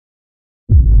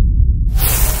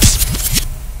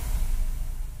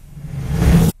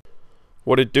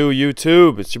What it do,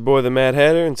 YouTube? It's your boy, the Mad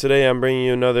Hatter, and today I'm bringing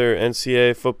you another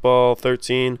NCAA Football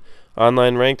 13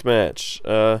 online ranked match.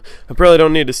 I probably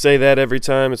don't need to say that every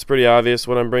time. It's pretty obvious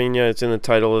what I'm bringing you. It's in the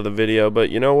title of the video, but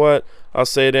you know what? I'll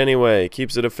say it anyway. It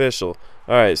keeps it official.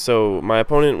 Alright, so my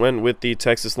opponent went with the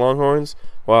Texas Longhorns,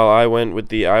 while I went with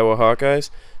the Iowa Hawkeyes.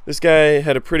 This guy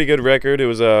had a pretty good record. It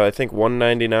was, I think,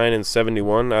 199 and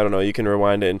 71. I don't know. You can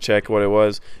rewind it and check what it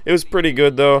was. It was pretty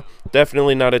good, though.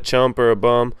 Definitely not a chump or a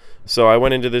bum. So I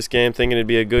went into this game thinking it'd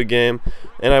be a good game,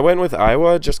 and I went with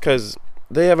Iowa just because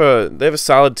they have a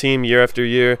solid team year after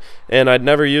year, and I'd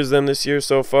never used them this year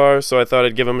so far, so I thought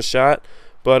I'd give them a shot.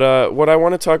 But what I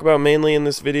want to talk about mainly in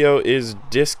this video is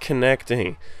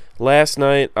disconnecting. Last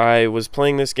night I was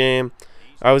playing this game.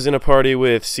 I was in a party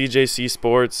with CJC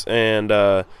Sports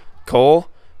and Cole,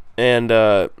 and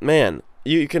man,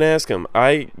 you can ask him.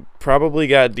 I probably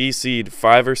got DC'd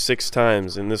 5 or 6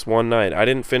 times in this one night. I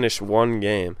didn't finish one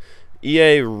game.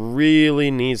 EA really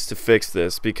needs to fix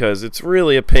this because it's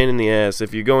really a pain in the ass.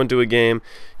 If you go into a game,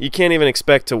 you can't even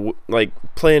expect to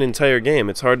play an entire game.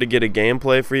 It's hard to get a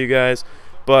gameplay for you guys,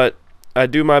 but I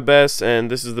do my best,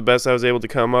 and this is the best I was able to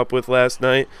come up with last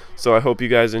night, so I hope you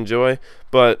guys enjoy.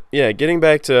 But yeah, getting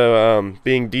back to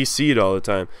being DC'd all the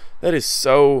time, that is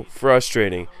so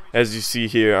frustrating. As you see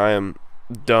here, I am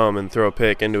dumb and throw a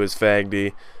pick into his fag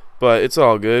D, but it's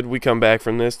all good. We come back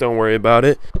from this, don't worry about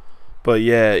it. But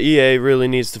yeah, EA really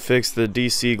needs to fix the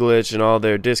DC glitch and all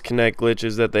their disconnect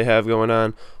glitches that they have going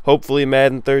on. Hopefully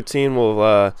Madden 13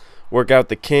 will work out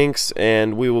the kinks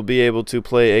and we will be able to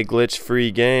play a glitch-free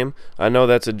game. I know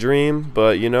that's a dream,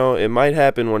 but you know, it might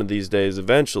happen one of these days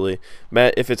eventually.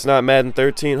 If it's not Madden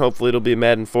 13, hopefully it'll be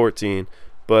Madden 14.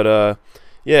 But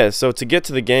yeah, so to get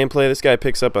to the gameplay, this guy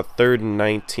picks up a 3rd and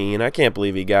 19. I can't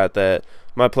believe he got that.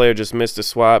 My player just missed a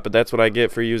swat, but that's what I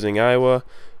get for using Iowa.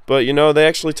 But, you know, they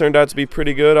actually turned out to be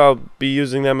pretty good. I'll be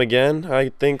using them again, I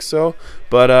think so.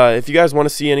 But if you guys want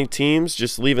to see any teams,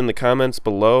 just leave in the comments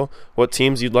below what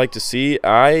teams you'd like to see.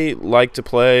 I like to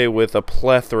play with a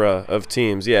plethora of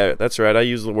teams. Yeah, that's right. I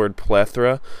use the word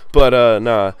plethora. But,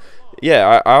 nah.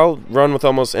 Yeah, I'll run with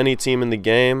almost any team in the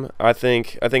game. I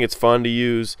think it's fun to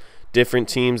use different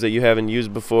teams that you haven't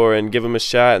used before and give them a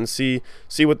shot and see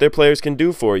what their players can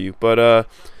do for you. But,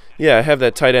 yeah, I have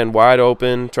that tight end wide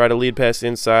open, try to lead pass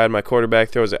inside. My quarterback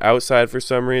throws it outside for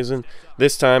some reason.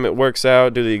 This time it works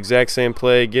out, do the exact same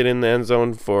play, get in the end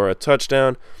zone for a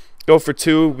touchdown. Go for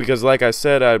 2 because, like I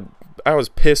said, I was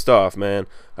pissed off, man.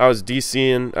 I was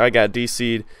DCing. I got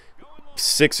DC'd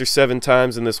 6 or 7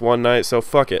 times in this one night, so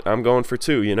fuck it. I'm going for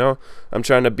 2, you know? I'm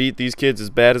trying to beat these kids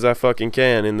as bad as I fucking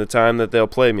can in the time that they'll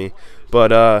play me. But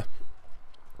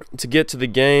to get to the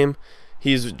game,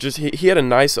 he had a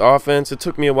nice offense. It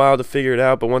took me a while to figure it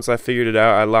out, but once I figured it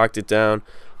out, I locked it down.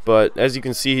 But as you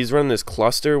can see, he's running this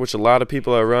cluster, which a lot of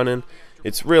people are running.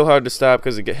 It's real hard to stop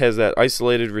because it has that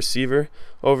isolated receiver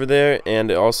over there,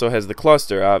 and it also has the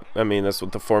cluster. I mean, that's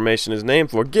what the formation is named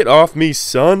for. Get off me,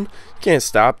 son! You can't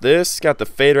stop this. Got the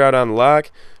fader out on lock,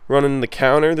 running the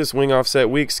counter. This wing offset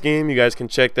weak scheme, you guys can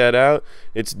check that out.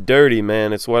 It's dirty,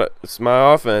 man. It's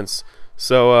my offense.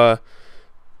 So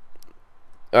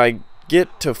I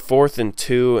get to 4th and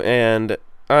 2, and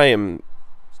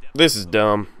this is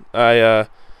dumb.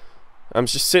 I'm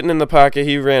just sitting in the pocket.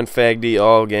 He ran fag D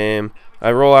all game.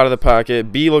 I roll out of the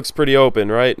pocket. B looks pretty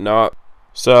open, right? No.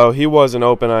 So he wasn't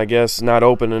open, I guess, not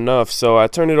open enough. So I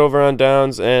turn it over on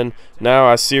downs, and now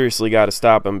I seriously got to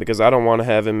stop him because I don't want to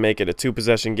have him make it a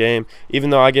 2-possession game. Even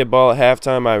though I get ball at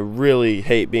halftime, I really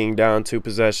hate being down 2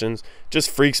 possessions. Just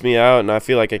freaks me out, and I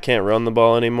feel like I can't run the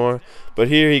ball anymore. But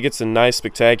here he gets a nice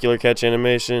spectacular catch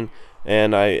animation,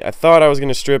 and I thought I was going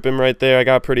to strip him right there. I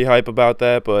got pretty hype about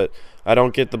that, but I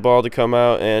don't get the ball to come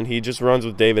out, and he just runs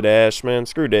with David Ash, man.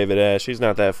 Screw David Ash. He's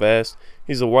not that fast.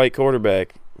 He's a white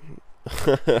quarterback.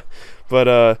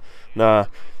 But nah,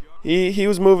 he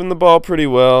was moving the ball pretty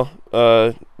well.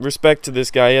 Respect to this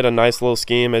guy. He had a nice little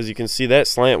scheme. As you can see, that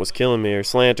slant was killing me, or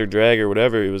slant or drag or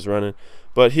whatever he was running.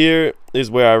 But here is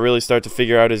where I really start to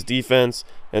figure out his defense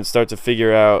and start to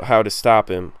figure out how to stop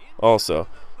him also.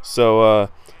 So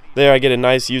there I get a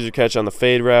nice user catch on the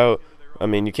fade route. I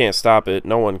mean, you can't stop it.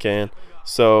 No one can.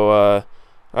 So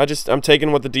I'm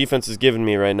taking what the defense is giving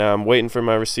me right now. I'm waiting for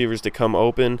my receivers to come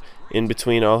open in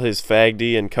between all his fag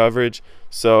D and coverage.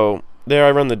 So there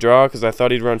I run the draw because I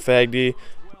thought he'd run fag D.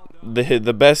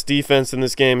 The best defense in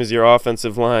this game is your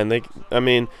offensive line. I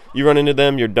mean, you run into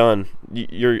them, you're done.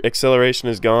 Your acceleration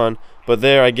is gone. But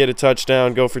there I get a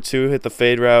touchdown, go for 2, hit the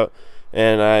fade route,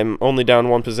 and I'm only down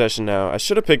 1 possession now. I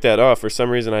should have picked that off. For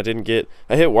some reason I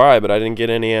hit Y, but I didn't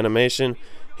get any animation.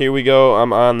 Here we go.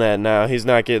 I'm on that now. He's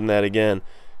not getting that again.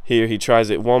 Here he tries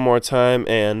it one more time,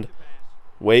 and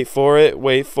wait for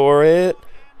it.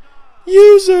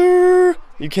 User!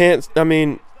 You can't, I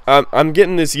mean, I'm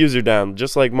getting this user down.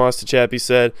 Just like Moss Chappie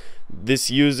said, this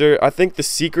user, I think the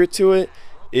secret to it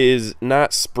is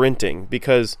not sprinting,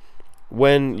 because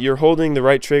when you're holding the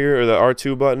right trigger or the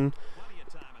R2 button,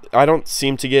 I don't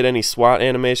seem to get any SWAT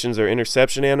animations or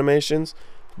interception animations,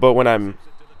 but when I'm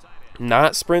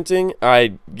not sprinting,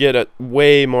 I get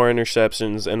way more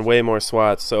interceptions and way more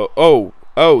SWATs. So, oh,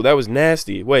 that was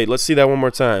nasty. Wait, let's see that one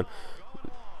more time.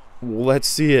 Let's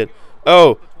see it.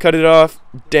 Oh, cut it off.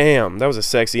 Damn, that was a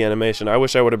sexy animation. I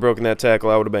wish I would have broken that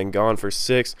tackle. I would have been gone for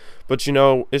 6. But, you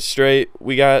know, it's straight.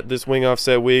 We got this wing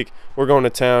offset week. We're going to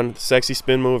town. Sexy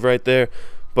spin move right there.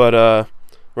 But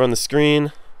run the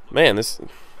screen. Man, this is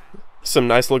some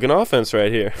nice looking offense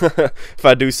right here, if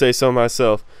I do say so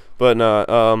myself. But,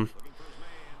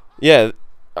 yeah,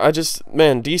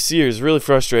 man, DCers really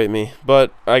frustrate me.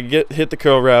 But I hit the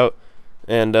curl route,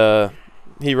 and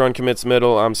he run commits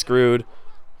middle. I'm screwed.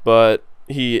 But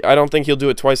I don't think he'll do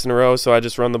it twice in a row, so I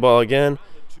just run the ball again.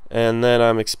 And then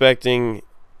I'm expecting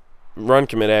run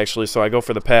commit, actually, so I go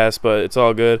for the pass, but it's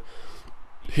all good.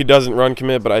 He doesn't run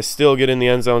commit, but I still get in the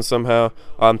end zone somehow.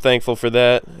 I'm thankful for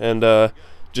that. And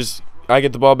I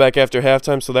get the ball back after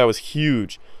halftime, so that was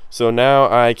huge. So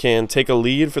now I can take a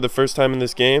lead for the first time in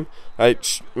this game. I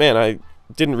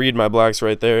didn't read my blocks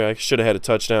right there. I should have had a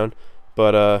touchdown.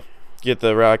 But get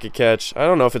the rocket catch. I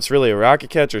don't know if it's really a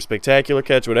rocket catch or spectacular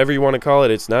catch, whatever you want to call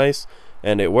it. It's nice,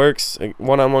 and it works.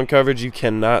 One-on-one coverage, you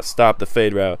cannot stop the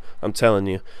fade route, I'm telling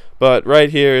you. But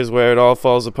right here is where it all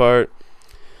falls apart.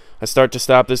 I start to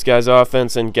stop this guy's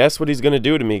offense, and guess what he's going to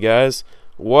do to me, guys?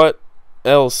 What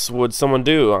else would someone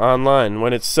do online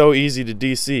when it's so easy to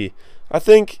DC? I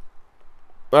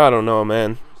don't know,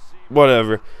 man.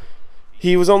 Whatever.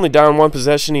 He was only down one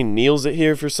possession. He kneels it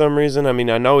here for some reason. I mean,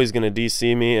 I know he's going to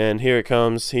DC me, and here it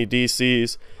comes. He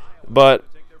DCs. But,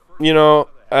 you know,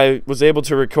 I was able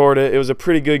to record it. It was a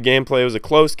pretty good gameplay. It was a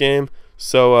close game.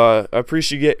 So I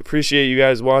appreciate you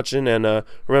guys watching, and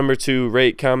remember to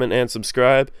rate, comment, and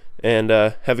subscribe. And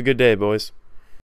have a good day, boys.